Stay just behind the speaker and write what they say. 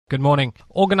Good morning.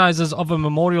 Organisers of a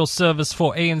memorial service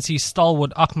for ANC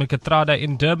stalwart Ahmed Kathrada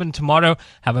in Durban tomorrow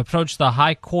have approached the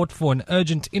High Court for an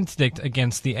urgent interdict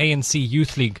against the ANC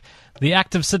Youth League. The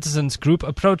Active Citizens group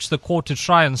approached the court to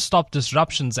try and stop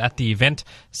disruptions at the event,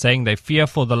 saying they fear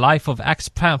for the life of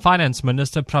ex-Finance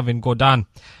Minister Pravin Gordhan.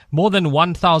 More than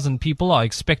 1,000 people are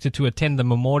expected to attend the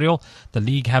memorial. The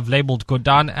League have labelled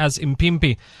Gordhan as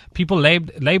Impimpi. People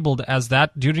labelled as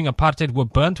that during apartheid were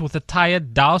burnt with a tire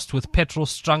doused with petrol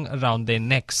strung around their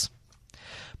necks.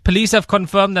 Police have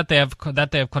confirmed that they have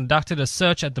conducted a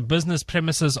search at the business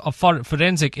premises of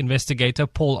forensic investigator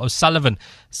Paul O'Sullivan,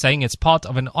 saying it's part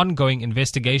of an ongoing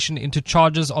investigation into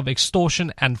charges of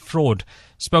extortion and fraud.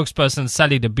 Spokesperson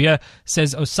Sally de Beer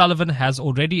says O'Sullivan has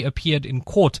already appeared in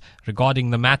court regarding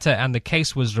the matter and the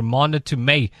case was remanded to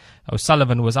May.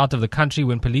 O'Sullivan was out of the country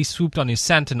when police swooped on his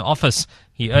Sandton office.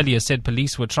 He earlier said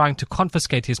police were trying to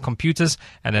confiscate his computers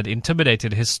and had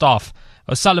intimidated his staff.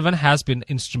 O'Sullivan has been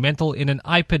instrumental in an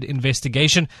IPID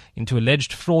investigation into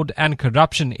alleged fraud and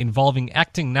corruption involving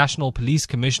Acting National Police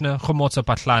Commissioner Khomotso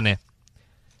Patlane.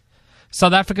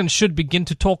 South Africans should begin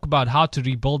to talk about how to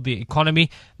rebuild the economy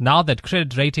now that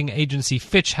credit rating agency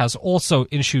Fitch has also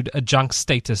issued a junk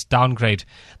status downgrade.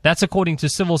 That's according to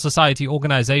civil society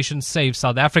organisation Save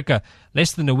South Africa.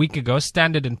 Less than a week ago,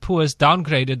 Standard & Poor's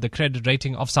downgraded the credit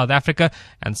rating of South Africa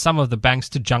and some of the banks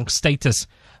to junk status.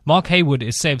 Mark Haywood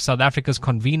is Save South Africa's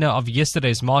convener of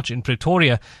yesterday's march in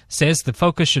Pretoria, says the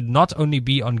focus should not only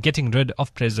be on getting rid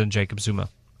of President Jacob Zuma.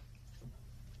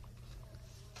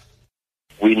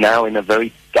 We're now in a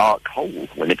very dark hole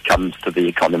when it comes to the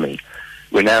economy.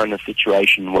 We're now in a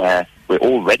situation where we're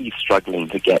already struggling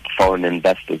to get foreign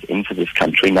investors into this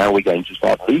country. Now we're going to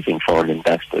start losing foreign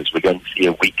investors. We're going to see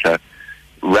a weaker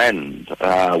rand.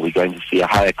 We're going to see a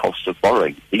higher cost of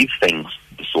borrowing. These things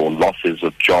saw losses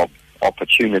of job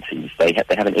opportunities. They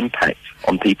have an impact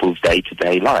on people's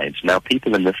day-to-day lives. Now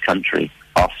people in this country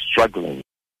are struggling.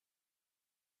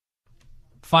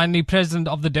 Finally, President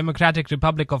of the Democratic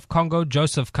Republic of Congo,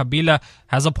 Joseph Kabila,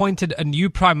 has appointed a new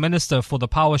prime minister for the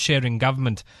power-sharing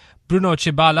government. Bruno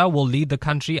Tshibala will lead the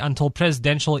country until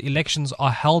presidential elections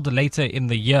are held later in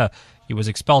the year. He was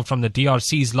expelled from the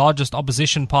DRC's largest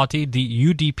opposition party,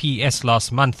 the UDPS,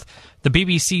 last month. The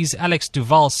BBC's Alex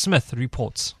Duval-Smith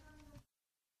reports.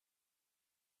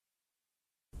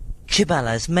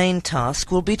 Tshibala's main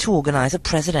task will be to organise a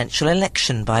presidential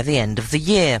election by the end of the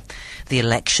year. The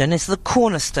election is the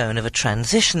cornerstone of a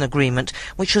transition agreement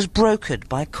which was brokered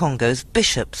by Congo's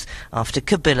bishops after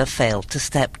Kabila failed to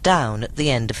step down at the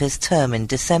end of his term in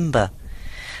December.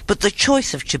 But the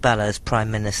choice of Tshibala as Prime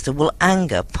Minister will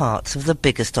anger parts of the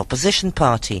biggest opposition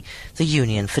party, the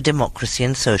Union for Democracy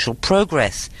and Social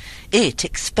Progress. It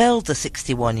expelled the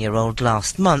 61-year-old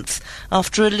last month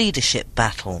after a leadership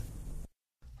battle.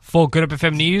 For Good Hope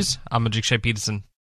FM News, I'm Majikshay Peterson.